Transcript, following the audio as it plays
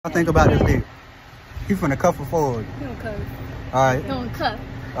I think about this dick. He finna cuff her forward. He don't cuff. Alright. He don't cuff.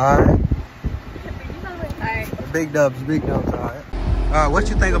 Alright. Alright. Big dubs, alright. Alright, what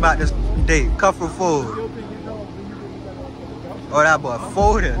you think about this date? Cuff her forward. Oh, that boy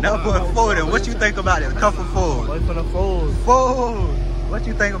folding. That boy folding. What you think about this? Cuff her forward. Boy finna fold. Fold. What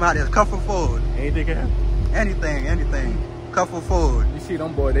you think about this? Cuff her forward. Anything can happen. Anything. Cuff her forward. You see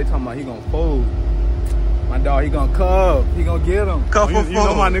them boys, they talking about he gonna fold. My dog, he gonna cuff. He gonna get him. Cuff her forward. You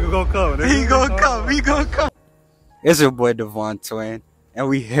know my nigga gonna cuff. He gonna come. It's your boy Devon Twin, and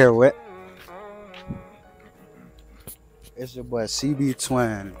we here with. It's your boy CB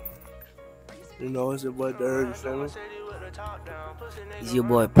Twin. You know, it's your boy Dirty, you feel me? It's your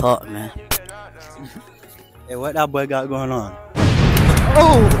boy Pop, man. Hey, what that boy got going on?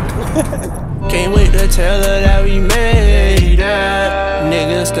 Oh! Can't wait to tell her that we made that.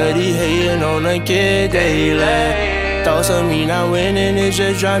 Niggas steady hating on a kid they laugh. Thoughts of me not winning, it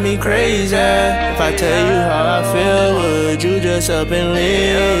just drive me crazy. If I tell you how I feel, would you just up and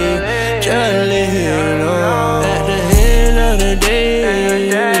leave? Just leave, no. At the end of the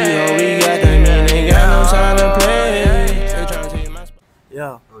day, all we got, that mean ain't got no time to play. They tryna take my spot.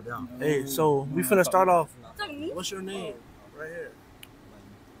 Yeah. Hey, so we finna start off. What's your name? Right here.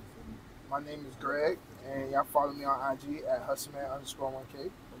 My name is Greg, and y'all follow me on IG at hustleman_1K.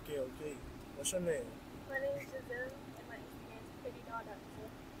 Okay. What's your name? My name is Giselle, and my Instagram is prettydawg.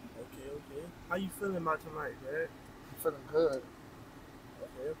 Okay. How you feeling about tonight, Greg? I'm feeling good.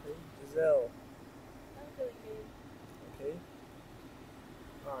 Okay. Giselle. I'm feeling good. Okay.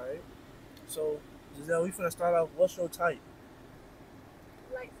 Alright. So, Giselle, we finna start off. What's your type?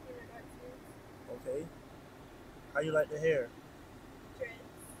 Light skin or dark skin? Okay. How you like the hair?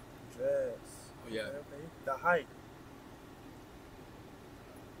 Dreads. Oh, yeah. Okay. The height?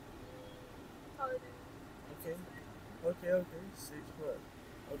 Taller than Okay. 6 foot.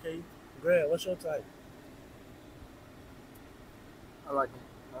 Okay. Greg, what's your type? I like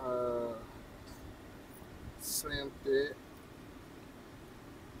slim, thick,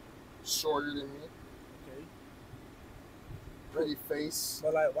 shorter than me, Okay. pretty face.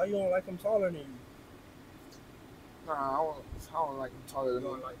 But like, why you don't like them taller than you? Nah, I don't like them taller than me.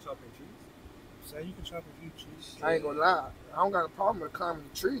 like chopping trees? Say you can chop a few trees. I ain't gonna lie. I don't got a problem with climbing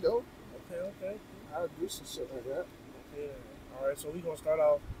the tree though. Okay. I'll do some shit like that. Okay. Alright, so we gonna start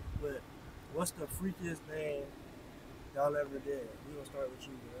off with what's the freakiest thing y'all ever did? We gonna start with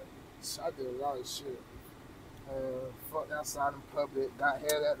you, man. So I did a lot of shit. Fucked outside in public, got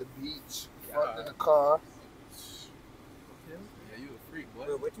head at the beach, fucked in the car. Okay. Yeah, you a freak, boy.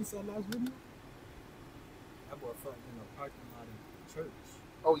 What you said last video? That boy fucked in the parking lot in church.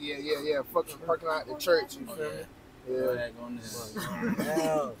 Oh yeah. Fucking parking lot at the church, you feel me? Yeah.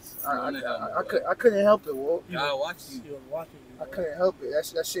 I couldn't help it, Wolf. Y'all watching He was watching you. I couldn't help it.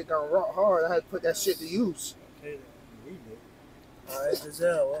 That shit done rock hard. I had to put that shit to use. Okay, then. Alright,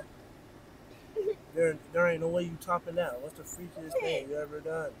 Giselle, there ain't no way you topping that. What's the freakiest thing you ever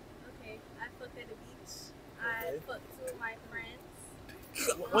done? Okay, I fucked at the beach. I fucked two of my friends.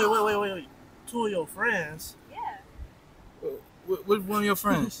 Wait. 2 of your friends? Yeah. Which one of your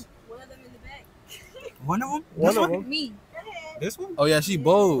friends? One of them in the back. One of them? One of them? Me. This one? Oh, yeah, she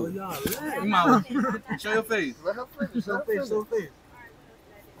bold. y'all. You might show your face. Let her finish. Show face. Alright, what else did I do? Okay.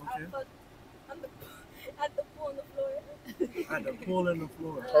 I fucked at the pool on the floor. At the pool in the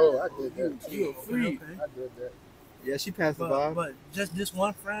floor. Oh, I did that. You a freak. Okay. I did that. Yeah, she passed the vibe. But just this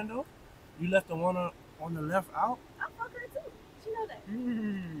one friend though? You left the one on the left out? I fuck her too. She know that.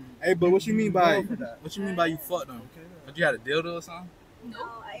 Hey, but what you mean by Go for that. you fucked them? Okay. But you had a dildo or something?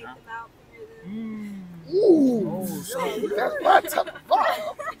 No, I ate them out, fingered them. Ooh, Oh, so that's my type of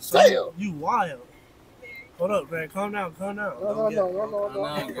vibe. So Damn. you wild. Hold up, man. Calm down. No. Calm down. Go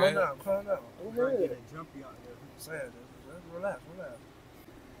ahead. Jumpy out there. Sad. Just relax.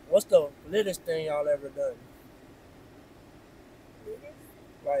 What's the littest thing y'all ever done?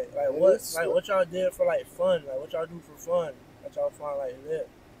 What y'all did for like fun? Like what y'all do for fun? That y'all find like lit?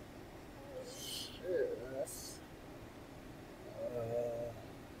 Shit, that's.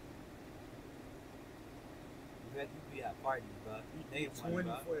 You be at parties, bro.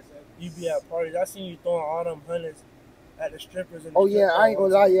 You be at parties. I seen you throwing all them hundreds at the strippers. And Oh yeah, I ain't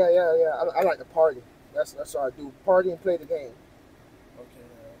gonna lie. Yeah. I like to party. That's what I do. Party and play the game.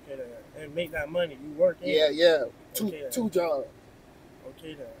 Okay then. And make that money. You work in. Yeah. Okay, Two jobs.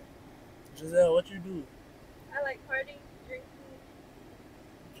 Okay then. Giselle, what you do? I like partying, drinking.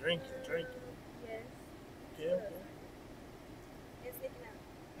 Drinking. Yes. Okay. And sneaking out.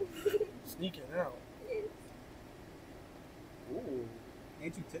 Sneaking out. Yes. Ooh.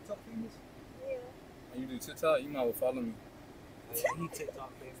 Ain't you TikTok famous? Yeah. When you do TikTok, you might well follow me. He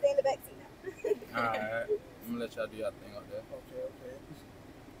TikTok famous. Stay in the backseat now. Alright. I'm gonna let y'all do y'all thing out there. Okay.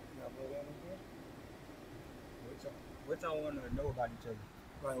 Now, put that in there. What y'all want to know about each other?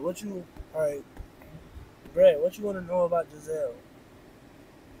 Right, alright, Brad, what you want to know about Giselle?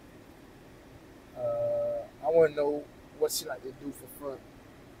 I want to know what she like to do for fun.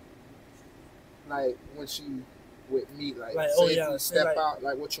 Like when she with me, like say if you step out,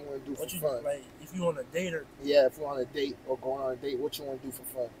 like what you want to do for fun. Like if you on a date or if you're on a date or going on a date, what you want to do for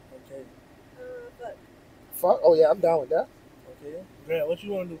fun? okay. Fuck. Fuck? Oh yeah, I'm down with that. Okay. Brad, what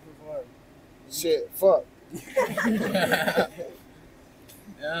you want to do for fun? Shit, fuck.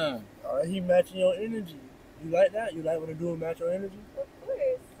 Yeah. Alright, he matching your energy. You like that? You like when a dude match your energy? Of course.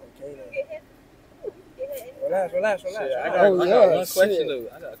 Okay then. Get him. Relax. Shit, I Oh, got one yeah, question shit.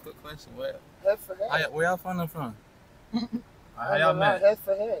 though. I got a quick question. Where y'all from? How I y'all met? head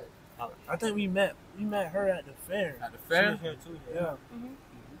for head. I think we met her at the fair. At the fair? Here too. Yeah.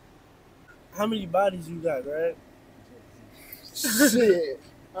 How many bodies you got, Brad? Shit.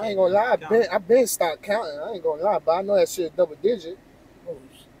 I ain't gonna lie, I've been stopped counting. I ain't gonna lie, but I know that shit double digit. Oh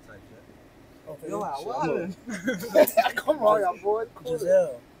shit. Okay. Yo, Come on, y'all boy. Cool.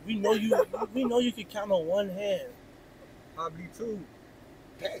 Giselle, we know you can count on one hand. Probably two.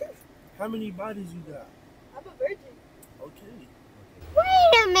 How many bodies you got? I'm a virgin. Okay.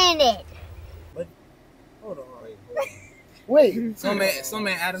 Wait a minute. Hold on. Wait. Some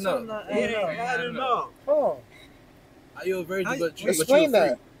man adding up. I don't know. Hold Are you a virgin? But you Explain a that.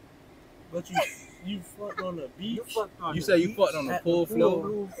 freak? But you fucked on the beach. You say you fucked on the At pool the floor?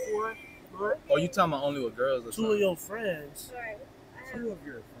 pool. Or you talking about only with girls or Two of something? your friends. Alright. Two of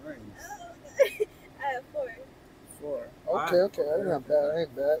your friends. I have four. Four. Okay, that ain't bad. That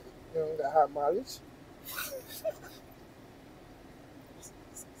ain't bad. You know, got hot mileage.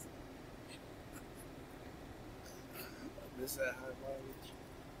 This at high mileage.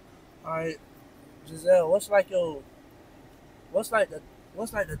 Alright, Giselle, what's the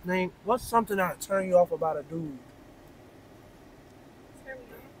thing? What's something that'll turn you off about a dude? Turn me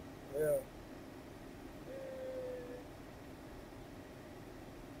on. Yeah.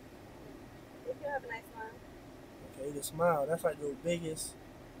 If you have a nice smile. Okay, the smile. That's like the biggest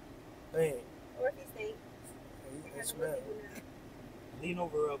thing. Or if he stinks. Okay, You're the gonna smell. look at me Lean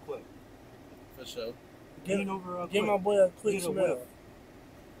over real quick. For sure. Lean over real quick. Give my boy a quick Get a smell. whiff.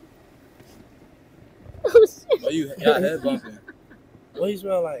 Oh, y'all head bumping. What he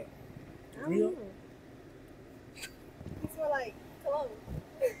smell like? now. Real? You smell like cologne.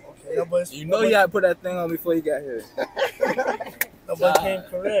 Okay, that boy. You know you had to put that thing on before you got here. That boy came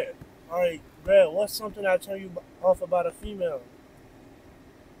correct. Alright, Brad, what's something that turn you off about a female?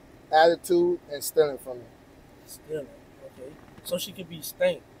 Attitude and stealing from me. Stealing. Okay. So she could be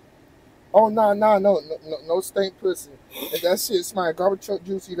stank. Oh no, stink pussy. If that shit smell like garbage truck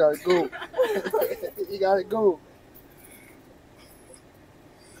juice, you gotta go. You gotta go.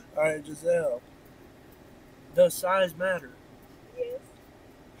 Alright, Giselle. Does size matter? Yes.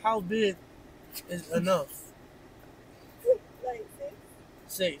 How big is enough? Like 6.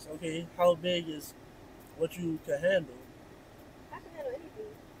 6, okay. How big is what you can handle? I can handle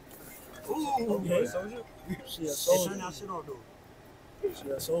anything. Ooh, Okay. soldier. She a Turn soldier. that shit on, though. She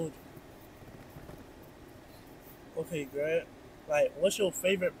a soldier. Okay, Grant. Like, what's your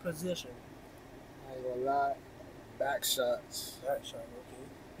favorite position? I ain't gonna lie. Back shots. Back shot, okay.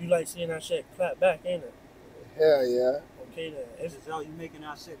 You like seeing that shit clap back, ain't it? Hell yeah. Okay then. Giselle, you making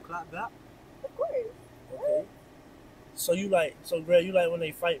that shit clap back? Of course. Okay. So Grant, you like when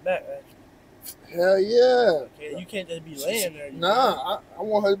they fight back, right? Hell yeah. Okay, you can't just be laying there. Nah, I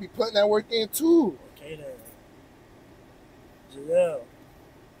want her to be putting that work in too. Okay then. Giselle,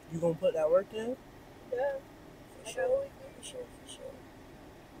 you gonna put that work in? Yeah. For Like I sure. always do. For sure.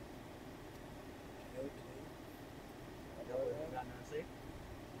 Okay. Y'all got nothing to say?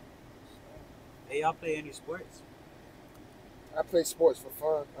 Hey, y'all play any sports? I play sports for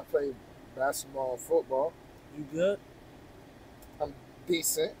fun. I play basketball and football. You good? I'm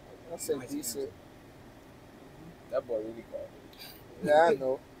decent. I say Nice decent. That boy really quiet. Yeah, I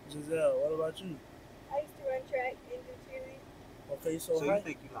know. Giselle, what about you? I used to run track and do cheerleading. Okay, so So you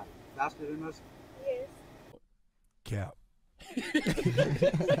think you like faster than us? Yes. Cap.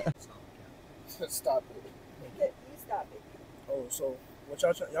 Stop it. You stop it. oh, so what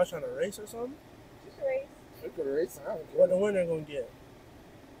y'all trying to race or something? Just race. We could race. I don't What the winner gonna get?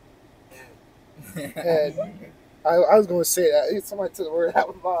 care. And I was gonna say that. Somebody took the word out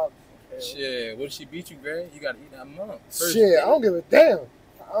of my mouth. Okay. Shit, what if she beat you, Greg? You gotta eat that mom. Shit, I don't give a damn.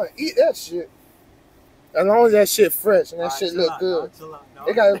 I don't eat that shit. As long as that shit fresh and that Alright, shit chill look out, good. dog, chill out, dog.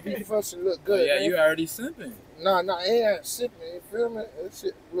 It gotta be fresh and look Oh, good. yeah, man. you already simping. Nah, it ain't sipping. You feel me? That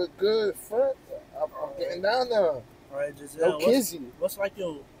shit look good fresh. I'm getting down there. All right, Giselle. No kizzy. What's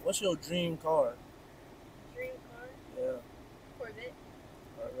your dream car? Dream car? Yeah. Corvette.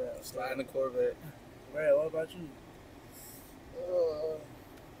 Corvette. Slide in the Corvette. Right. What about you?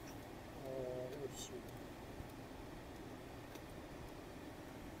 Let's see.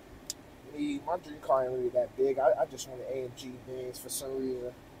 Me, my dream car ain't really that big. I just want an AMG Benz for some reason.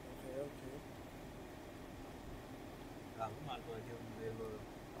 Okay. We might as well give them their little.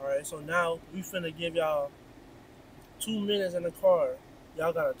 All right. So now we finna give y'all 2 minutes in the car.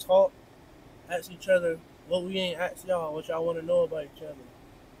 Y'all gotta talk, ask each other what we ain't asked y'all, what y'all want to know about each other.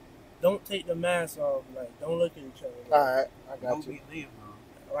 Don't take the mask off. Like, don't look at each other. Like, All right, I got Don't you. be leaving,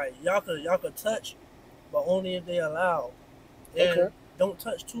 man. Like, y'all could touch, but only if they allow. And Okay. don't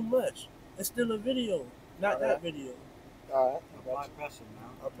touch too much. It's still a video, not that Alright. video. All right, I Apply got you. pressure, man.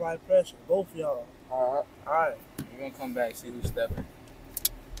 Apply pressure, both of y'all. All right. All right. We're going to come back, see who's stepping.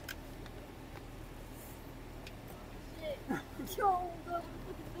 Shit. Yo, go to the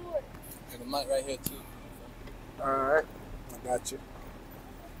fucking door. There's a mic right here, too. All right, I got you.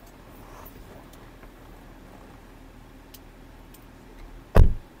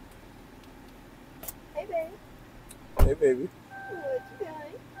 Hey, babe. Hey, baby. What you doing?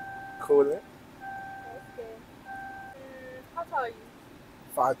 Coolin'. That's good. How tall are you?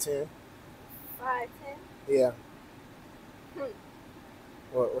 5'10". 5'10"? Yeah. Hmm.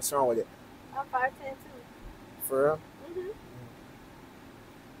 What's wrong with it? I'm 5'10" too. For real? Mm-hmm.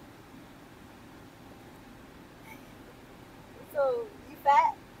 So, you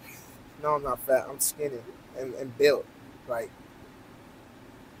fat? No, I'm not fat. I'm skinny and built. Like,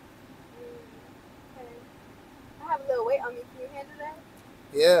 Okay. I have a little weight on me. Can you handle that?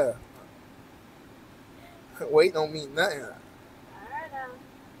 yeah. Weight don't mean nothing. Alright now.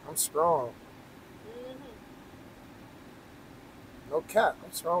 I'm strong. Mm-hmm. No cap.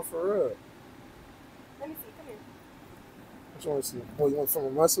 I'm strong for real. Let me see. Come here. What you want to see? What, you want some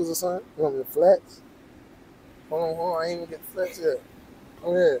of my muscles or something? You want me to flex? Hold on. I ain't even get flex yet.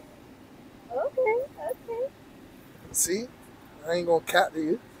 Go ahead. Okay. See? I ain't gonna cap to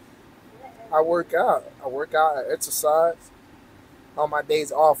you. I work out. I exercise. On my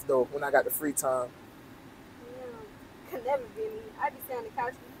days off, though, when I got the free time. Could never be me. I be sitting on the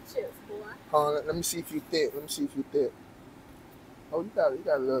couch with chips, boy. Hold on, let me see if you thick. Oh, you got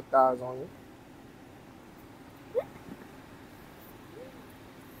little thighs on you.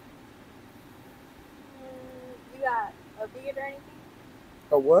 You got a beard or anything?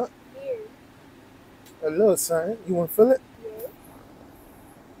 A what? Beard. A little something. You want to feel it? Yes.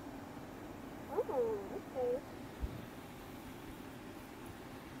 Oh, okay.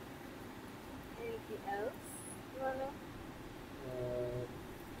 Anything else you wanna know?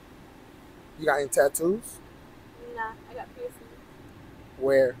 You got any tattoos? Nah, I got piercings.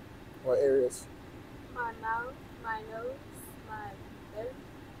 Where? What areas? My mouth, my nose, my belly,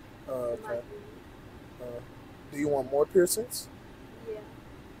 and my Okay. ears. Do you want more piercings? Yeah.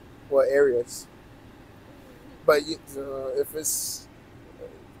 What areas? But you, if it's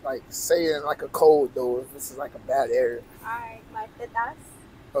like saying like a code though, if this is like a bad area. Alright, my tetas.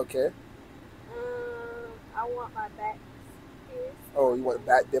 Okay. I want my back pierced. Oh, you want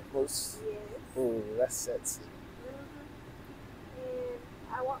back dimples? Yes. Oh, that's sexy. And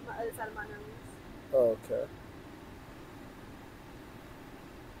I want my other side of my nose. Oh, okay.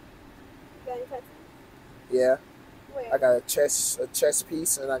 You got any tattoos? Yeah. Where? I got a chest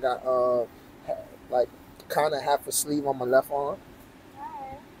piece, and I got like kind of half a sleeve on my left arm.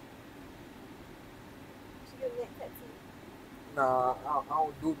 Alright. You get a neck tattoo. Nah, I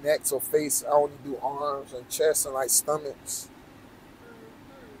don't do necks or face. I only do arms and chest and like stomachs.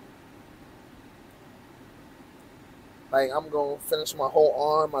 Like I'm gonna finish my whole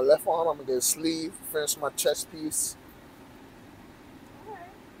arm, my left arm. I'm gonna get a sleeve, finish my chest piece. Alright.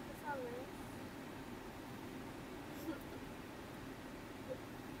 That sounds nice.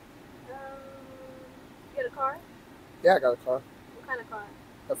 You got a car? Yeah, I got a car, What kind of car?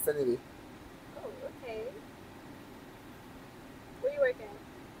 Affinity. Oh, okay. Where you work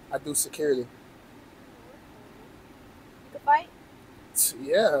at? I do security. You can fight?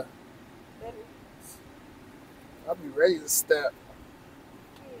 Yeah, Better. I'll be ready to step.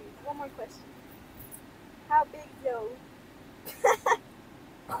 One more question. How big Joe?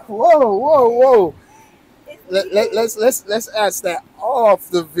 Whoa! It's Let's ask that off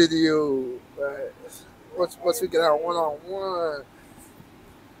the video. Right. Once we get out one-on-one.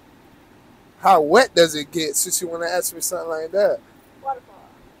 How wet does it get? Since you want to ask me something like that. waterfall.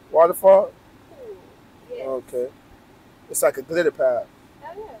 Waterfall? Pool. Yes. Okay. It's like a glitter pad.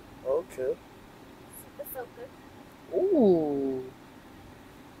 Hell yeah. Okay. Super soaker. Ooh.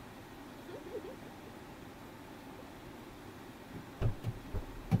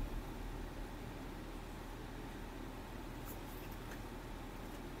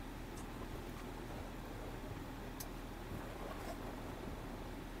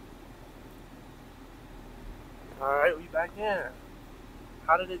 Alright, we back in.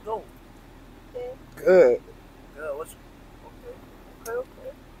 How did it go? Good. Good. Yeah, what's okay.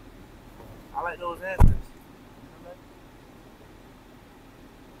 I like those answers.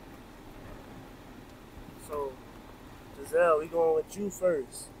 So, Giselle, we going with you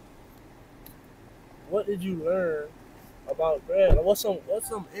first. What did you learn about Greg? What's some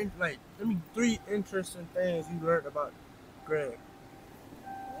like? Give me 3 interesting things you learned about Greg.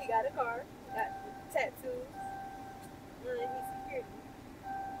 He got a car. Got tattoos. And he's security.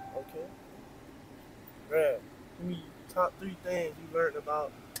 Okay. Greg, give me top 3 things you learned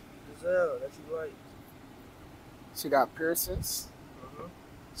about Giselle that you like. She got piercings. Uh-huh.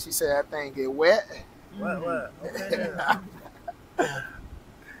 She said that thing get wet. What? Okay.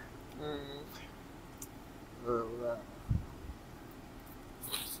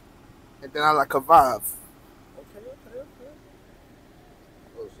 And then I like a vibe.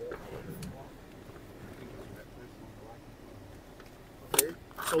 Okay.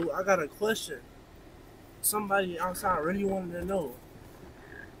 So I got a question. Somebody outside really wanted to know.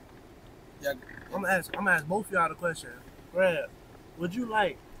 Yeah. I'm gonna ask both of y'all the question. Brad, would you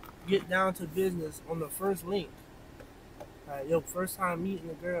like get down to business on the first link? Like your first time meeting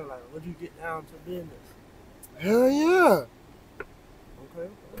a girl, like would you get down to business? Hell yeah. Okay.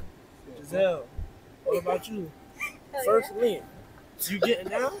 Giselle, what about you? Hell First yeah. link. You getting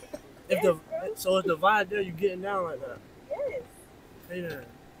down? If the vibe there, you getting down like that? Yes. Hey then.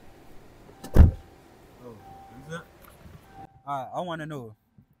 Oh, is it? Alright, I want to know.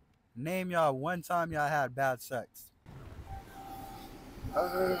 Name y'all one time y'all had bad sex.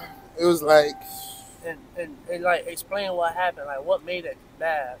 It was like And like explain what happened, like what made it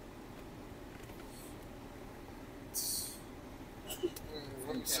bad.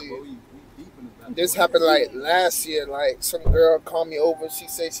 let me see. This happened like last year. Like some girl called me over. She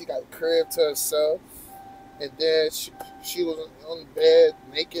said she got a crib to herself, and then she was on the bed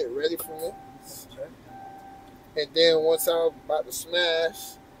naked, ready for me. And then once I was about to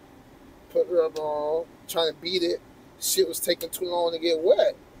smash, put her up on, trying to beat it, shit was taking too long to get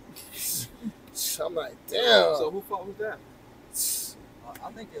wet. So I'm like, damn. So who fault was that?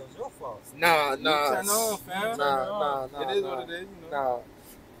 I think it was your fault. Nah. Turn on, fam. Nah. It is what it is, you know. Nah.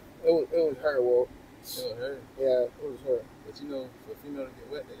 It was her, Walt. It was her. Yeah, it was her. But you know, for a female to get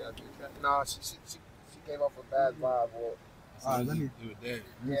wet, they gotta be attractive. Nah, she gave off a bad vibe, Walt. Alright, let me. It was dead.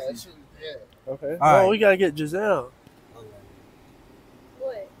 Yeah, she was dead. Okay. All Oh, we gotta get Giselle.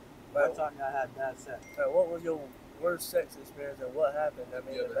 What? One time y'all had bad sex. Like, what was your worst sex experience and what happened that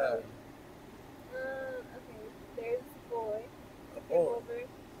made it bad? Okay. There's a boy. Came Oh. over.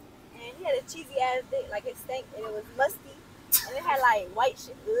 And he had a cheesy ass dick. Like it stank and it was musty. And it had like white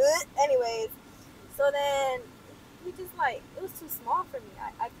shit. Anyways. So then he just like, it was too small for me.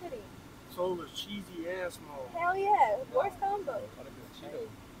 I couldn't. So it was cheesy and small. Hell yeah. Worst combo.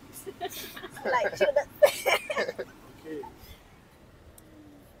 Like chilled up. Okay.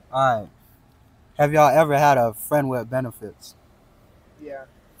 Alright. Have y'all ever had a friend with benefits? Yeah.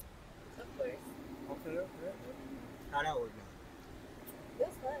 Of course. Okay. How that work It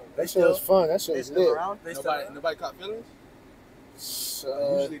was fun. That shit was fun. That shit was lit. Nobody caught feelings?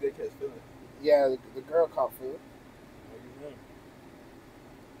 So, Usually they catch feelings. yeah, the girl caught food.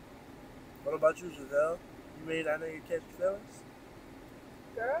 What about you, Giselle? You made that nigga catch feelings?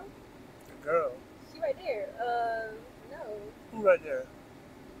 Girl? The girl. She right there. No. Who right there?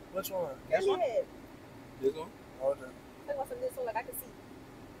 Which one? This one? Head. This one? Oh, the, Talking about some this one like I can see.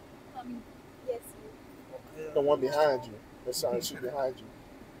 Yes, you. okay. The one behind you. That's something she behind you.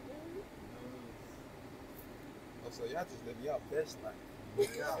 Oh, so y'all just living y'all best life.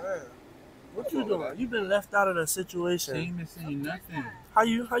 Yeah. What you doing? You been left out of the situation. She ain't been saying nothing. How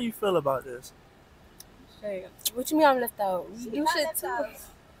you feel about this? Hey, what you mean I'm left out? You do not shit left too. out.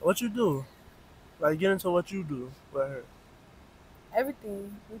 What you do? Like get into what you do with her.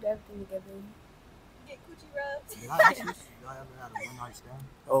 Everything. We do everything together. Get coochie rubs. Y'all ever had a one night stand?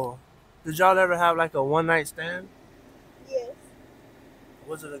 Oh. Did y'all ever have like a one night stand? Yes.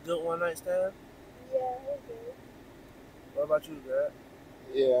 Was it a good one night stand? Yeah, it was good. What about you, Dad?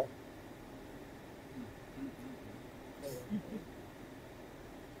 Yeah.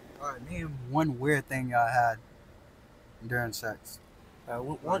 Alright, name one weird thing y'all had during sex.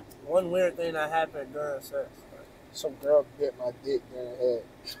 One weird thing that happened during sex. Some girl bit my dick in the head.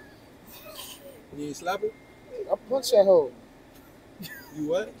 You ain't slap her? I punched that hoe. You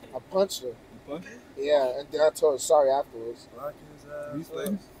what? I punched her. You punch her? Yeah, and then I told her sorry afterwards. Lock his ass.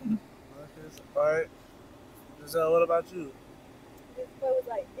 Reflex. All right. Giselle, what about you? This boy was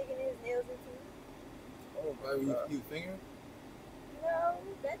like digging his nails into me. Oh You finger? No,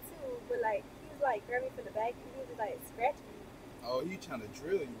 that too. But like he was like grabbing me from the back and he was like scratching me. Oh, he trying to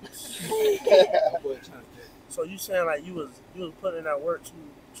drill you. That boy trying to. So you saying like you was putting in that work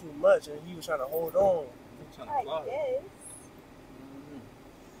too much and he was trying to hold on? He trying to I fly. guess.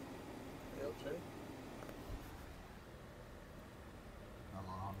 Okay.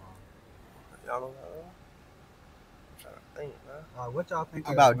 Y'all don't know. I'm trying to think, man. What y'all think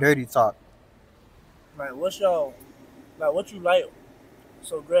about dirty talk? Like, what you like?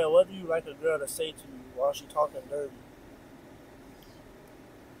 So, Greg, what do you like a girl to say to you while she talking dirty?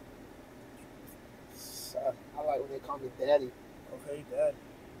 I like when they call me daddy. Okay, daddy.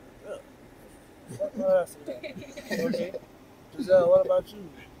 Yeah. Why I say that? Okay. Giselle, what about you?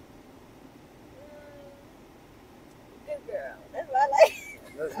 Good girl. That's what I like.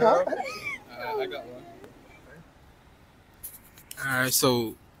 Good girl? I got one. Alright,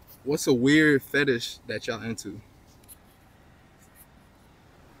 so what's a weird fetish that y'all into?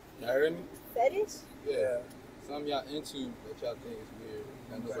 Y'all heard me? Fetish? Yeah. Something y'all into that y'all think is weird.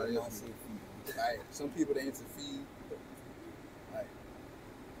 That nobody else is. Like, some people they into feed. Like,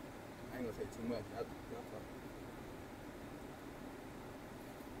 I ain't gonna say too much. Y'all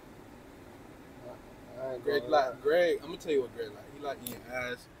talk. Greg, I'm gonna tell you what Greg like. He like eating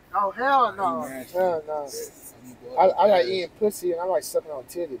ass. Oh, hell no. Hell no. I like eating pussy and I like sucking on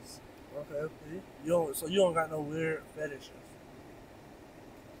titties. Okay. You don't got no weird fetishes?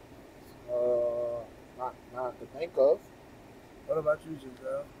 Not to think of. What about you,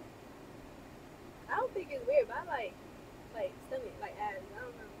 Giselle? I don't think it's weird, but I like stomach, like ass. I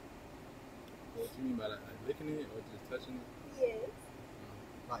don't know. What you mean by that? Like licking it or just touching it?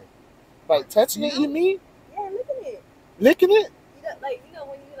 Yes. Like touching it, you mean? Yeah, licking it. Licking it? You know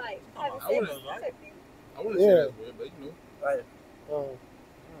when you like have I sex. wouldn't say that's weird, but you know. Right.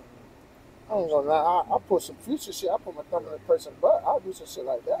 I ain't gonna lie. I put some future shit. I put my thumb in a person's butt. I'll do some shit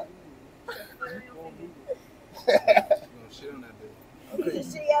like that. Shit on that bitch. Okay.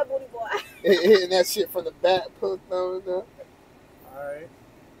 Shit, yeah, booty boy. Hitting that shit from the back, put a thumb in there. Alright.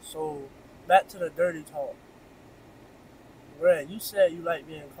 So, back to the dirty talk. Greg, you said you like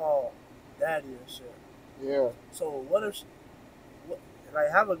being called daddy and shit. Yeah. So, what if,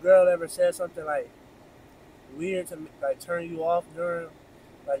 have a girl ever said something like weird to like turn you off during,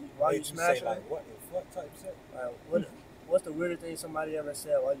 like while you smashing? Like what type of sex? Like what's the weirdest thing somebody ever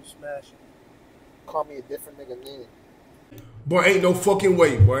said while you smashing? Call me a different nigga name. Boy, ain't no fucking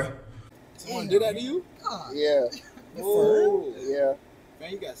way, boy. Someone did that to you? Yeah. Oh, yeah.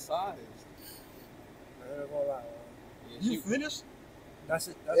 Man, you got size. I ain't gonna lie. Yeah, You finished? That's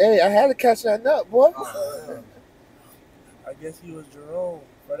it. Hey, I had to catch that nut, boy. I guess he was Jerome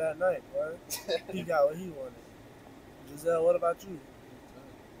for that night, boy. He got what he wanted. Giselle, what about you?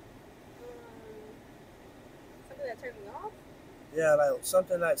 Something that turned me off? Yeah, like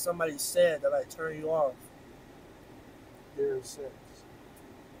something like somebody said that like turn you off. During sex.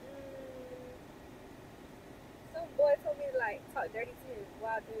 Some boy told me to like talk dirty to him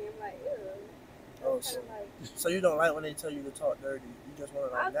while doing it. I'm like, ew. Oh, so you don't like when they tell you to talk dirty. You just want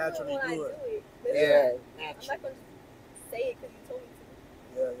to like naturally do it. Yeah, I'm not going to say it because you told me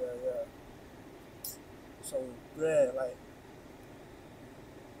to. Yeah. So, Greg, like,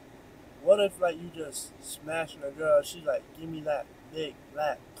 what if like you just smashing a girl, she like, give me that big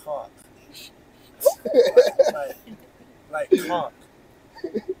black cock. like cock.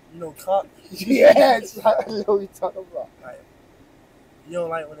 You know cock? Yes, I know what you're talking about. Like, you don't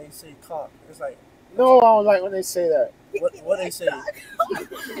like when they say cock. It's like, no, I don't like when they say that. What they say?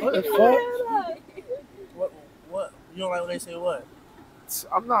 What the fuck? What? You don't like when they say what?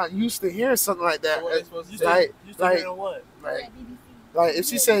 I'm not used to hearing something like that. So what they supposed to say? Like, You still hearing what? Like if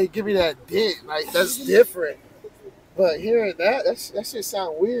she say, "Give me that dick," like that's different. But hearing that shit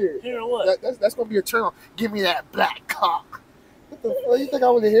sound weird. Hearing what? That's gonna be a turn on. Give me that black cock. What the fuck? You think I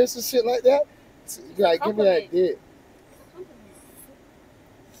want to hear some shit like that? Like, give me that dick.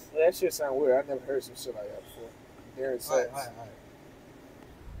 Yeah, that shit sound weird. I never heard some shit like that before. During sex. All right.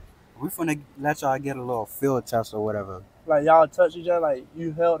 We finna let y'all get a little field test or whatever. Like y'all touch each other, like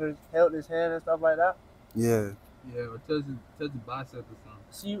you held his hand and stuff like that. Yeah. Yeah, or touch his bicep or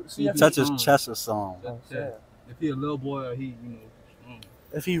something. See if touch his chest or something. If he a little boy or he, strong.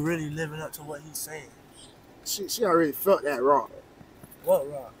 If he really living up to what he's saying. She already felt that wrong. What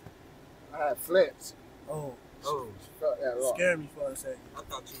rock? I had flats. Oh, Fuck that rock. scared me for a second. I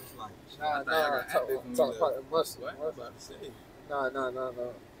thought you was like, Nah. Talk about the muscle. What? I'm about to say. Nah.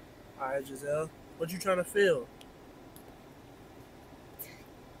 Alright, Giselle. What you trying to feel?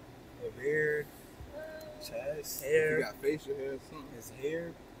 a beard, chest, Hair. You got facial hair or something. his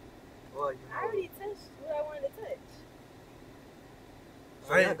hair. Well, you I already touched what I wanted to touch.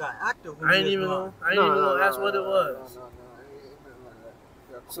 So y'all got active. I ain't even gonna ask what it was.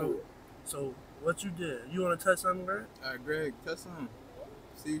 No. So what you did? You wanna touch something, Greg? Alright, Greg, touch something.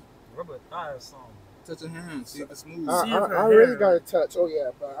 See, Rubber thigh or something. touch your hand. See if it's smooth. I See if her really hair- got a touch. Oh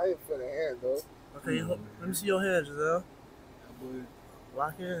yeah, but I didn't feel the hand though. Okay, let me see your hand, Giselle. That boy.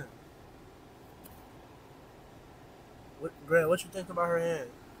 Lock in. Greg, what you think about her hand?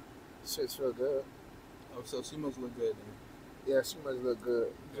 Shit feel good. Oh, so she must look good then. Yeah, she must look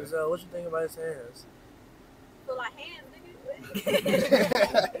good. Giselle, what you think about his hands? So like hands,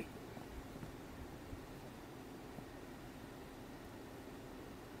 nigga.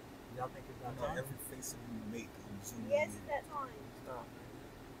 Y'all think it's that time? Every face you make, you zoom Yes, in. it's that time. Stop.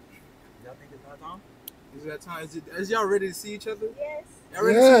 Y'all think it's that time? Is that time? Is y'all ready to see each other? Yes. Y'all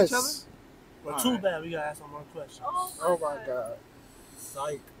ready to see each other? Well, All too right. bad we gotta ask some more questions. Oh my god.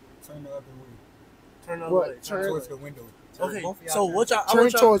 Psych. Turn the other way. Turn the other What? way. Turn- Towards the window. Turn Okay, both of y'all so turn. what y'all? Turn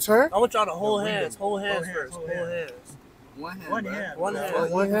towards her. I want y'all to hold The window. hands. Hold hands Hold hands, first. hold Hold hands. hands. One hand. One bro. hand. One bro.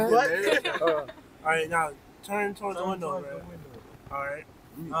 hand. One hand? What? All right, now turn towards the Turn window, towards the man. window. All right.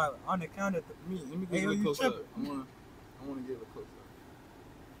 Alright, on the count of Let me Hey, give it a you close up. tripping. I wanna give it a close up.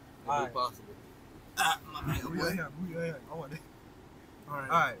 If Alright. possible. Move your hand. I want it. All right.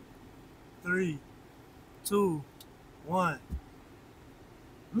 Alright. 3, 2, 1.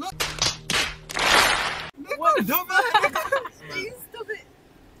 Look. What? Dumbass. You stupid.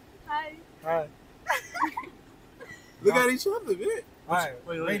 Hi. All right. Look at each other, man. Alright,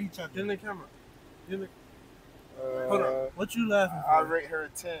 Wait. rate each Get in other. the camera. Hold on. What you laughing I for? rate her a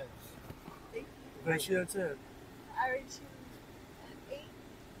 10. Rate she a 10. I rate you an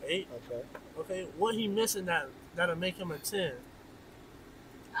 8. 8. Okay. Okay. What he missing that'll make him a 10?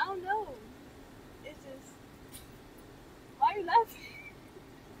 I don't know. It's just. Why are you laughing?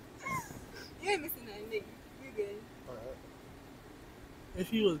 You ain't missing nothing, nigga. You good. Alright. If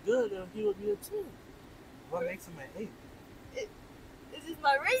he was good, then he would be a 10. What makes him an 8? This is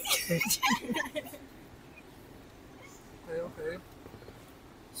my rate. Okay.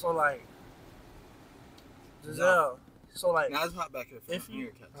 So like, Giselle. So like, Now let's hop back here. If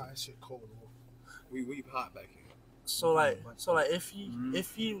you- That shit cold. We hot back here. so like, if he is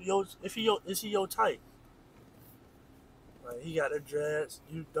he your type? Like he got the dreads,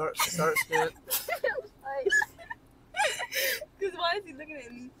 you dark skin. Because why is he looking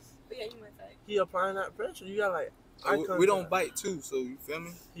at me? But yeah, you my type. He applying that pressure. You got like eye We don't contact. bite too, so you feel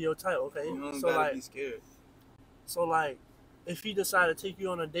me? He your type, okay? You don't So gotta like, be scared. if he decided to take you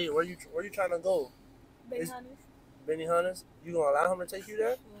on a date, where you trying to go? Baby It's- honest. Benny Hunters, you gonna allow him to take you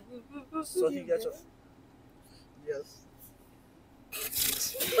there? So he got your. Yes. Lacey,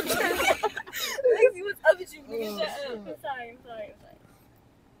 what's up with you? Nigga, shut up. I'm sorry.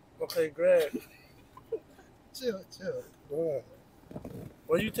 Okay, Greg. Chill. Yeah.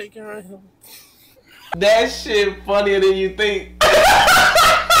 Where you taking her? That shit funnier than you think.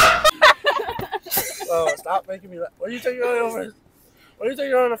 Oh, stop making me laugh. Where you taking her on first? Where you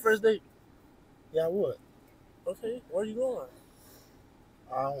taking her on the first date? Yeah, I would. Okay, where you going?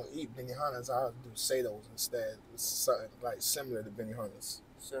 I don't eat Benihana's. I'll do Satos instead. It's something like similar to Benihana's.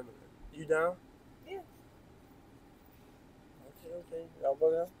 Similar. You down? Yeah. Okay. Y'all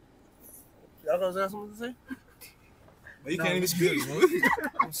both down? Y'all guys have something to say? But you can't even speak.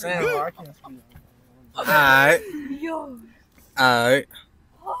 I'm saying, well, I can't speak. Alright. Yo. Alright.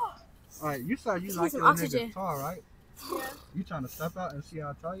 Alright, you said you Give me like some your oxygen. nigga tall, right? Yeah. You trying to step out and see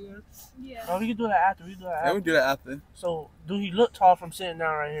how tall he is? Yeah. Oh, we can do that after. Yeah, we do that after. So, do he look tall from sitting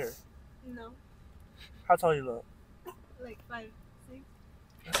down right here? No. How tall you look? Like 5'6".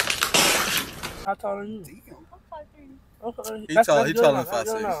 How tall are you? I'm 5'3". Okay. He That's tall- good he taller enough. than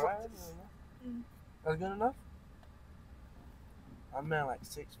That's good 5'6". enough, right? Mm. That's good enough? I'm man like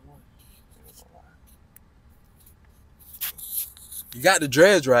 6'1". You got the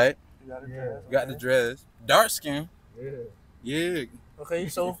dreads right. You got it, Yeah. Jazz, You got the okay. dreads. Dark skin. Yeah. Yeah. Okay,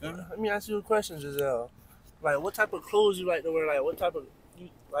 so let me ask you a question, Giselle. Like, what type of clothes you like to wear? Like, what type of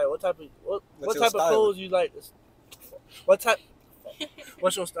What's type your of style? clothes you like? What type?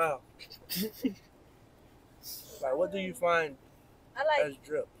 What's your style? Like, what do you find I like. as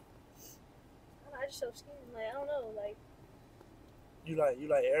drip? I just show skin. Like I don't know. Like You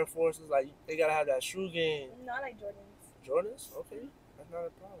like Air Forces? Like, they gotta have that shoe game. no, I like Jordans. Jordans? Okay. That's not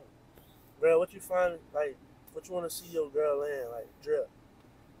a problem. Girl, what you find, like, what you want to see your girl in, like, drip?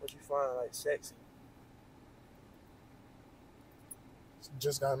 What you find, like, sexy?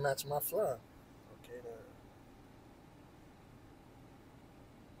 Just gotta match my fly. Okay, then.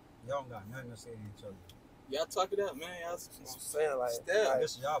 Y'all don't got nothing to say to each other. Y'all talk it up, man. Y'all I'm saying, like,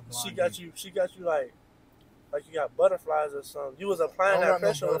 This y'all she got you, like you got butterflies or something. You was applying that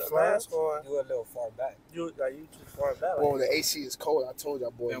pressure with a mask on. You a little far back. You too far back. Well, the AC is cold. I told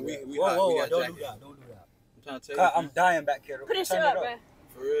y'all boys. Man, that. we Whoa, got don't jackets. do that. Don't do that. I'm trying to tell you. I'm dying back here. Put it Turn up, it bro.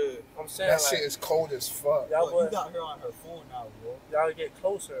 For real. I'm saying, That like, shit is cold as fuck. y'all Look, boys, you got her on her phone now, bro. y'all get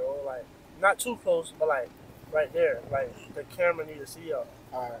closer, or like not too close, but like right there. Like the camera need to see y'all.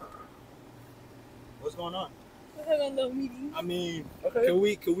 All right. What's going on? We're having a little meeting. I mean,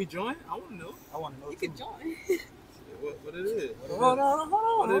 Okay. can we join? I want to know. I want to know You too. can join. What it is. Hold on.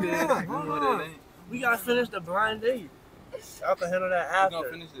 What it is. Hold What on. it ain't. We gotta finish the blind date. Y'all can handle that We after. gonna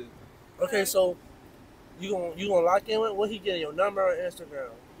finish this. Okay, so you gonna lock in with what he getting your number on Instagram?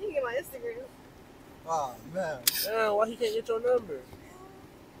 You can get my Instagram. Oh man. Damn, why he can't get your number?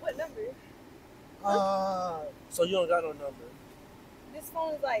 What number? So you don't got no number. This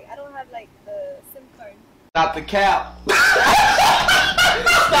phone is like, I don't have like the SIM card. Stop the cap. Stop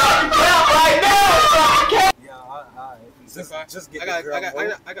the cap right now. Stop the cap. Yeah, just get I the got,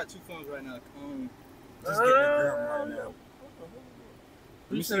 girl. I got two phones right now. Just get the girl right now.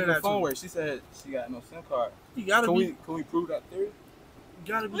 Let me see if the phone works. She said she got no SIM card. You gotta Can be. we prove that theory?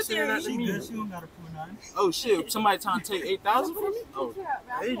 You gotta be sending that to She me. good. She don't gotta prove nothing. Oh shit! Somebody trying to take 8,000 from me? Oh,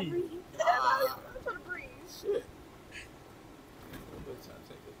 80. I'm trying to breathe. shit! Somebody trying to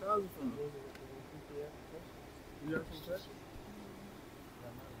take 8,000 from me. You got some questions?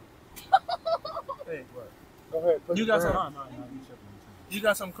 Hey, Go ahead. Put you it got down. some? You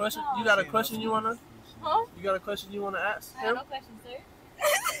got some question? You got a question you wanna? Huh? You got a question you wanna ask I got him? no questions, sir.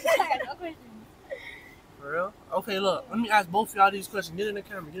 I got no questions. For real? Okay, look. Let me ask both of y'all these questions. Get in the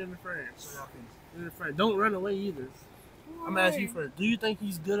camera. Get in the frame. Get in the frame. Don't run away either. I'm gonna ask you first. Do you think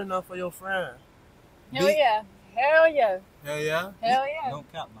he's good enough for your friend? Hell yeah. Hell yeah. Hell yeah! Hell yeah.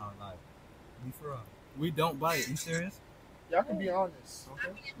 Don't cap now, like. Be for real. We don't bite. You serious? Y'all can be honest.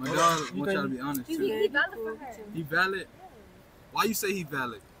 Okay. My dog want y'all to be honest He too. valid for her. He valid? Why you say he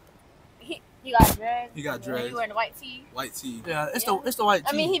valid? He got dreads. He got And dreads. he wearing the white tee. White tee. Yeah, it's the white tee.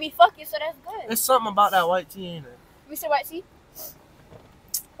 I mean, he be fucking, so that's good. It's something about that white tee, ain't it? We say white tee?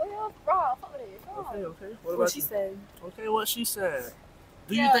 Oh, yeah, bro, fuck with it. Okay. What she said. Okay, what she said.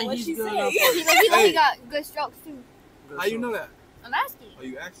 Do you Yeah, think what he's she good said. enough? You know Hey. he got good strokes, too. How you know that? I'm asking. Are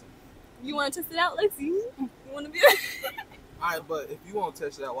you asking? You want to test it out? Let's see. You want to be Alright, but if you won't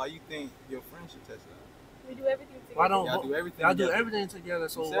test it out, why you think your friend should test it out? We do everything together. Why don't Y'all do everything y'all do together. everything together?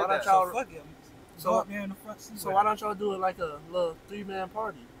 So You why said don't that. y'all? So fuck it. So- Go up there in the front seat. So why don't y'all do it like a little 3-man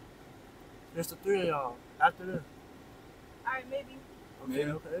party? Just the 3 of y'all after this. Alright, maybe.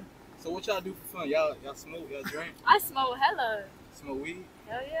 Maybe. Okay. So what y'all do for fun? Y'all smoke? Y'all drink? I smoke hella. Smoke weed?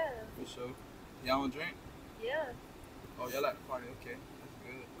 Hell yeah. For sure. Y'all don't drink? Yeah. Oh, y'all like to party? Okay, that's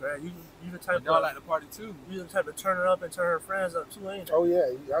good. Girl, you the But type y'all of like to party too? you the type to turn her up and turn her friends up too, ain't you? Oh yeah,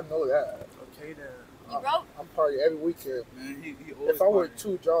 I know that. Okay then. You broke? I'm party every weekend. Man, he always If I work partying.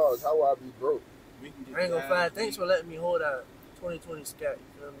 2 jobs, how would I be broke? We can get I ain't gonna that. find. Thanks for letting me hold that 2020 scat.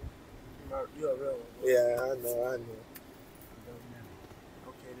 You feel me? You're a real one. Yeah, I know.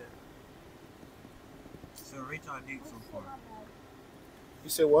 Okay then. So rate our date so far. You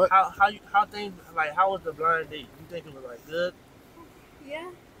said what? How things like how was the blind date? You think it was like good?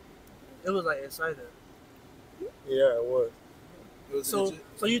 Yeah. It was like exciting. Yeah, it was. It was So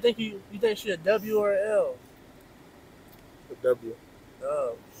legit. you think she a W or a L? A W.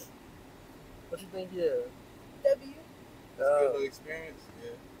 Oh. What you think? Yeah. W. Good little experience.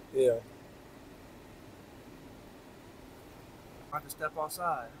 Yeah. Yeah. I have to step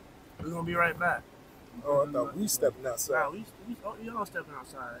outside. We're gonna be right back. Oh, I thought we stepping outside. Nah, we all stepping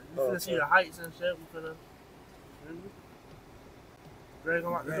outside. We Oh, finna see okay. the heights and shit. We finna. Greg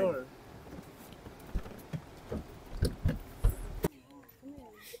gonna lock the door.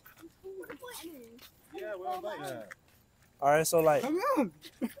 Yeah, we're on bike. All right, so like Come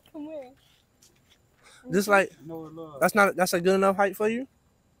where? this, like that's a good enough height for you.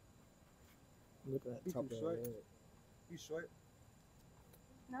 Look at that top of that head. You short?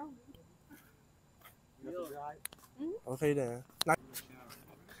 No. Okay then. I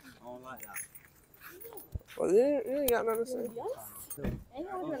don't like that. Well, you ain't got nothing to say. Ain't you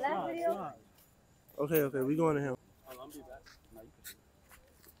watching the last video? Okay, we going to him.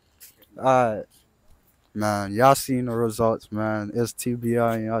 Alright. Man, y'all seen the results, man. It's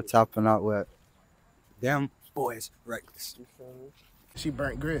TBI and y'all tapping out with them boys reckless. She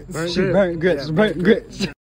burnt grits. She burnt grits. Burnt grits.